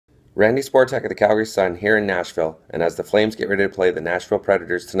Randy Sportak of the Calgary Sun here in Nashville, and as the Flames get ready to play the Nashville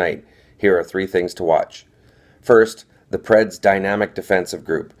Predators tonight, here are three things to watch. First, the Preds' dynamic defensive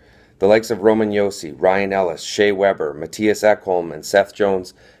group. The likes of Roman Josi, Ryan Ellis, Shea Weber, Matthias Ekholm, and Seth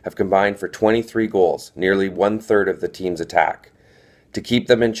Jones have combined for 23 goals, nearly one-third of the team's attack. To keep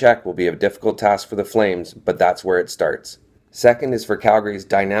them in check will be a difficult task for the Flames, but that's where it starts. Second is for Calgary's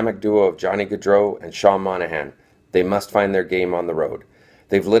dynamic duo of Johnny Gaudreau and Sean Monahan. They must find their game on the road.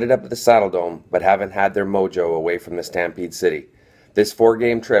 They've lit it up at the Saddledome, but haven't had their mojo away from the Stampede City. This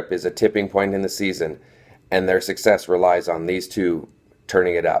four-game trip is a tipping point in the season, and their success relies on these two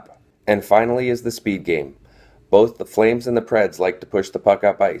turning it up. And finally is the speed game. Both the Flames and the Preds like to push the puck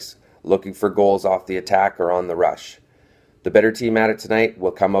up ice, looking for goals off the attack or on the rush. The better team at it tonight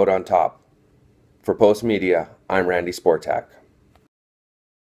will come out on top. For Post Media, I'm Randy Sportak.